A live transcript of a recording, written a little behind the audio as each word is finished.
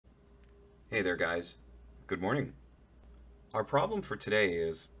Hey there, guys. Good morning. Our problem for today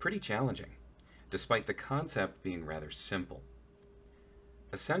is pretty challenging, despite the concept being rather simple.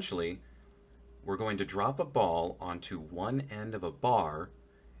 Essentially, we're going to drop a ball onto one end of a bar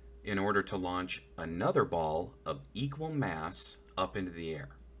in order to launch another ball of equal mass up into the air.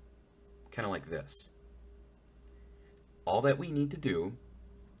 Kind of like this. All that we need to do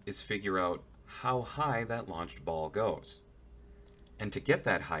is figure out how high that launched ball goes. And to get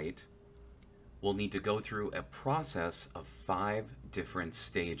that height, we'll need to go through a process of 5 different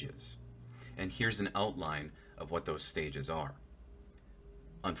stages. And here's an outline of what those stages are.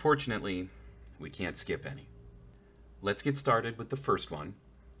 Unfortunately, we can't skip any. Let's get started with the first one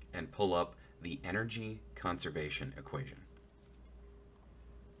and pull up the energy conservation equation.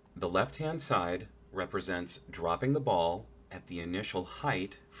 The left-hand side represents dropping the ball at the initial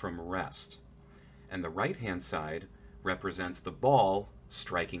height from rest, and the right-hand side represents the ball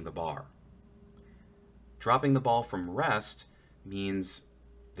striking the bar. Dropping the ball from rest means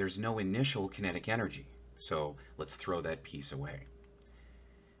there's no initial kinetic energy, so let's throw that piece away.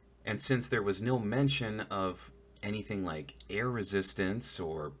 And since there was no mention of anything like air resistance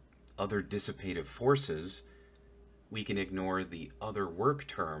or other dissipative forces, we can ignore the other work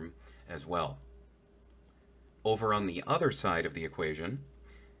term as well. Over on the other side of the equation,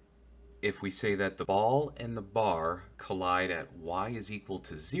 if we say that the ball and the bar collide at y is equal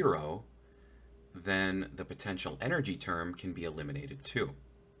to 0, then the potential energy term can be eliminated too.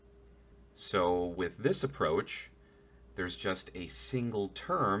 So with this approach, there's just a single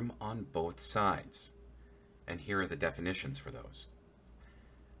term on both sides. And here are the definitions for those.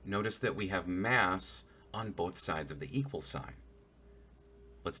 Notice that we have mass on both sides of the equal sign.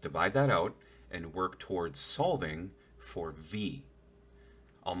 Let's divide that out and work towards solving for v.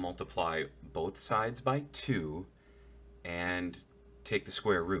 I'll multiply both sides by 2 and take the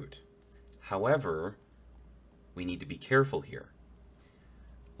square root. However, we need to be careful here.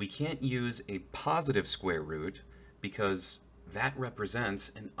 We can't use a positive square root because that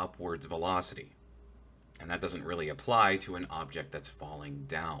represents an upwards velocity. And that doesn't really apply to an object that's falling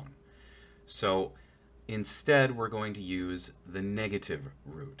down. So instead, we're going to use the negative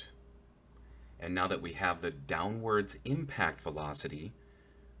root. And now that we have the downwards impact velocity,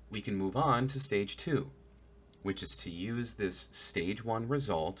 we can move on to stage 2, which is to use this stage 1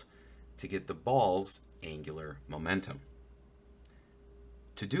 result to get the ball's angular momentum.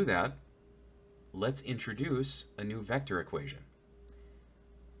 To do that, let's introduce a new vector equation.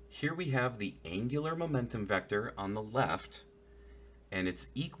 Here we have the angular momentum vector on the left, and it's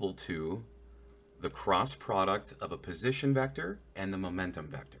equal to the cross product of a position vector and the momentum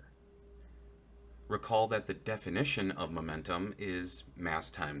vector. Recall that the definition of momentum is mass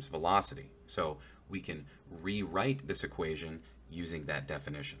times velocity, so we can rewrite this equation using that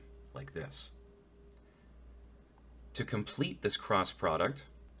definition, like this. To complete this cross product,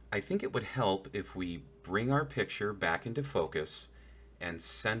 I think it would help if we bring our picture back into focus and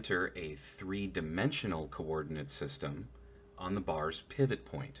center a 3-dimensional coordinate system on the bar's pivot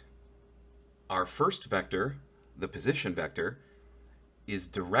point. Our first vector, the position vector, is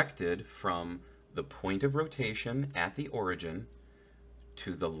directed from the point of rotation at the origin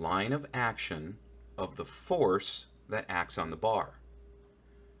to the line of action of the force that acts on the bar.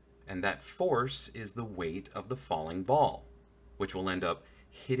 And that force is the weight of the falling ball, which will end up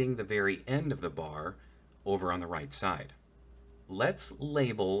hitting the very end of the bar over on the right side. Let's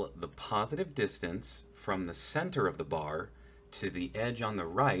label the positive distance from the center of the bar to the edge on the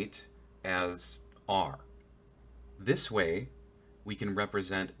right as r. This way, we can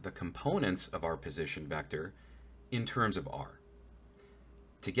represent the components of our position vector in terms of r.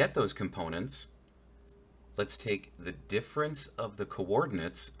 To get those components, let's take the difference of the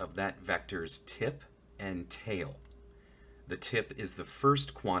coordinates of that vector's tip and tail. The tip is the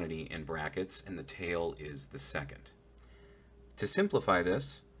first quantity in brackets, and the tail is the second. To simplify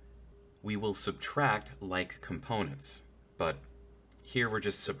this, we will subtract like components, but here we're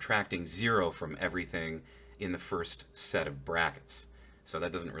just subtracting 0 from everything in the first set of brackets, so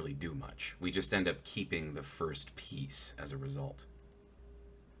that doesn't really do much. We just end up keeping the first piece as a result.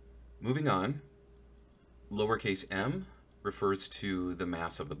 Moving on, lowercase m refers to the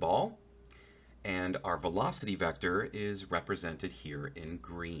mass of the ball, and our velocity vector is represented here in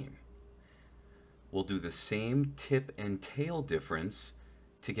green. We'll do the same tip and tail difference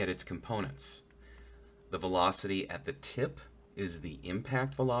to get its components. The velocity at the tip is the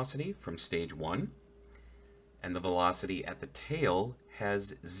impact velocity from stage 1, and the velocity at the tail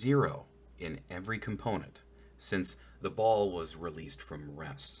has 0 in every component, since the ball was released from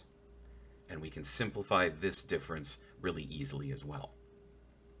rest. And we can simplify this difference really easily as well.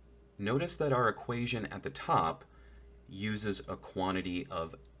 notice that our equation at the top uses a quantity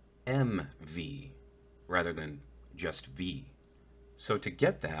of mv rather than just v. So to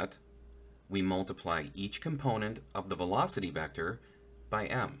get that, we multiply each component of the velocity vector by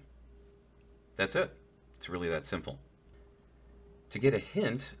m. That's it. It's really that simple. To get a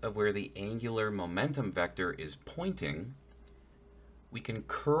hint of where the angular momentum vector is pointing, we can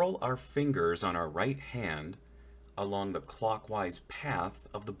curl our fingers on our right hand along the clockwise path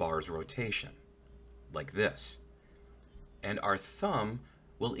of the bar's rotation, like this. And our thumb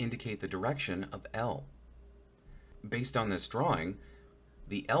will indicate the direction of L. Based on this drawing,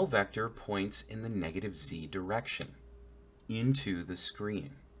 the L vector points in the negative z direction, into the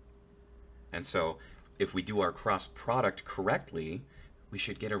screen. And so, if we do our cross product correctly, we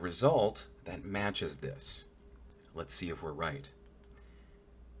should get a result that matches this. Let's see if we're right.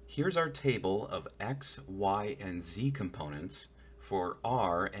 Here's our table of x, y, and z components for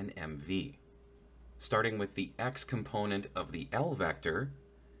r and mv. Starting with the x component of the L vector,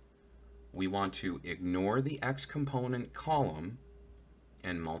 we want to ignore the x component column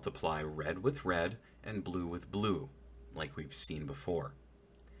and multiply red with red and blue with blue, like we've seen before.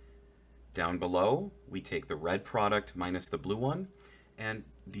 Down below, we take the red product minus the blue one, and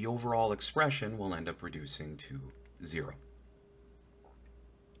the overall expression will end up reducing to 0.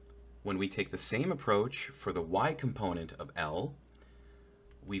 When we take the same approach for the y component of L,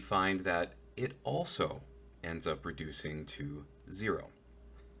 we find that it also ends up reducing to 0.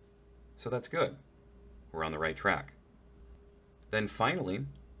 So that's good. We're on the right track. Then finally,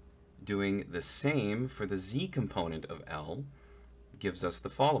 doing the same for the z component of L gives us the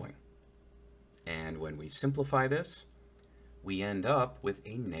following. And when we simplify this, we end up with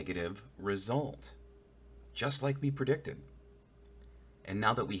a negative result, just like we predicted. And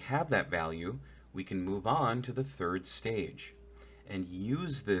now that we have that value, we can move on to the third stage and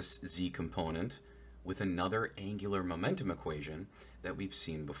use this z component with another angular momentum equation that we've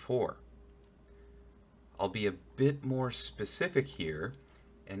seen before. I'll be a bit more specific here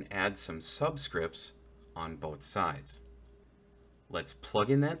and add some subscripts on both sides. Let's plug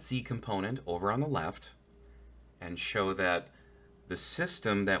in that z component over on the left and show that the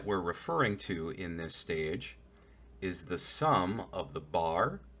system that we're referring to in this stage is the sum of the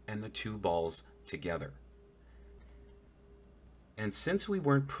bar and the two balls together. And since we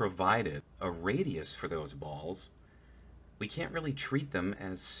weren't provided a radius for those balls, we can't really treat them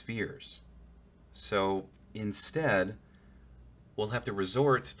as spheres. So instead, we'll have to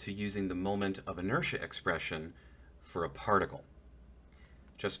resort to using the moment of inertia expression for a particle.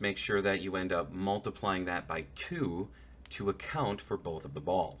 Just make sure that you end up multiplying that by 2 to account for both of the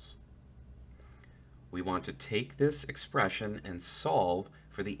balls. We want to take this expression and solve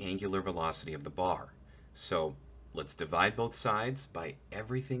for the angular velocity of the bar. So let's divide both sides by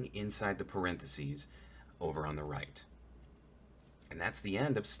everything inside the parentheses over on the right. And that's the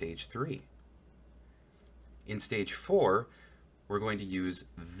end of stage 3. In stage 4, we're going to use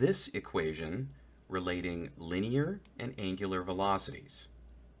this equation relating linear and angular velocities.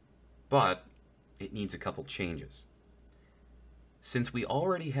 But it needs a couple changes. Since we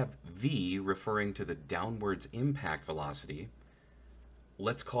already have v referring to the downwards impact velocity,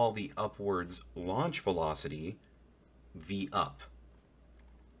 let's call the upwards launch velocity v up.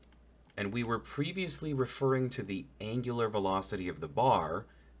 And we were previously referring to the angular velocity of the bar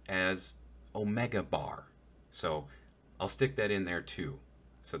as omega bar. So I'll stick that in there too,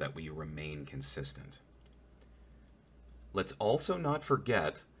 so that we remain consistent. Let's also not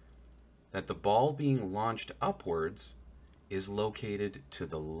forget that the ball being launched upwards is located to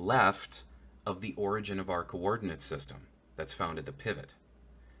the left of the origin of our coordinate system that's found at the pivot.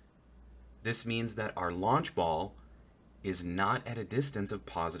 This means that our launch ball is not at a distance of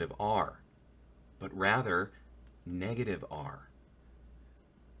positive r, but rather negative r.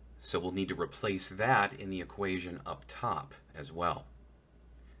 So we'll need to replace that in the equation up top as well.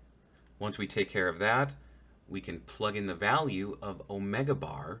 Once we take care of that, we can plug in the value of omega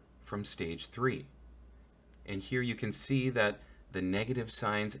bar from stage 3. And here you can see that the negative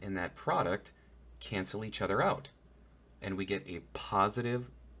signs in that product cancel each other out, and we get a positive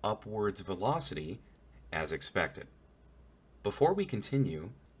upwards velocity as expected. Before we continue,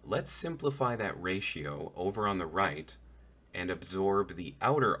 let's simplify that ratio over on the right and absorb the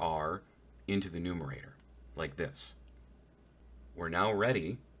outer r into the numerator, like this. We're now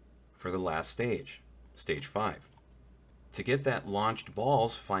ready for the last stage, stage 5. To get that launched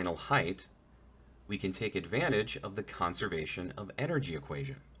ball's final height, we can take advantage of the conservation of energy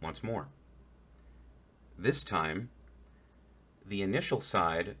equation once more. This time, the initial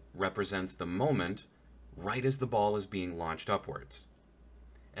side represents the moment right as the ball is being launched upwards.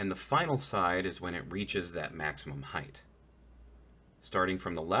 and the final side is when it reaches that maximum height. Starting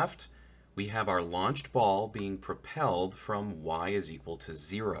from the left, we have our launched ball being propelled from y is equal to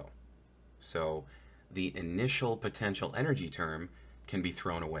 0. So the initial potential energy term can be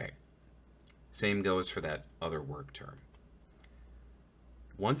thrown away. Same goes for that other work term.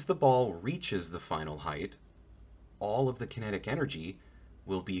 Once the ball reaches the final height, all of the kinetic energy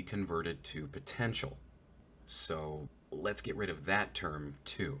will be converted to potential. So let's get rid of that term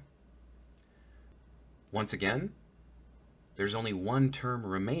too. Once again, there's only one term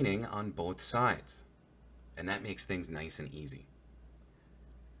remaining on both sides, and that makes things nice and easy.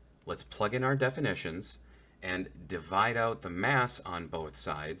 Let's plug in our definitions and divide out the mass on both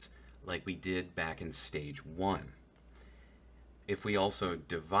sides like we did back in stage 1. If we also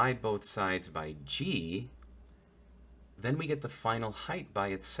divide both sides by g, then we get the final height by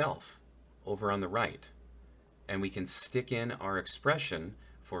itself over on the right, and we can stick in our expression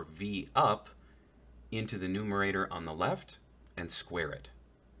for v up into the numerator on the left and square it.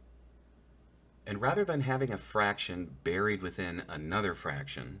 And rather than having a fraction buried within another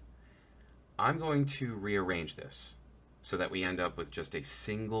fraction, I'm going to rearrange this so that we end up with just a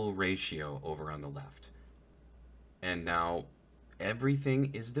single ratio over on the left. And now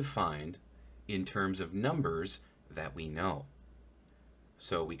everything is defined in terms of numbers that we know.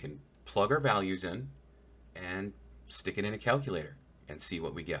 So we can plug our values in and stick it in a calculator and see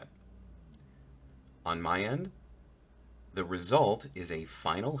what we get. On my end, the result is a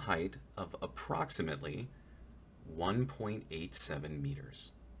final height of approximately 1.87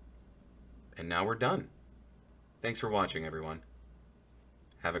 meters. And now we're done. Thanks for watching, everyone.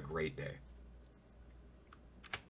 Have a great day.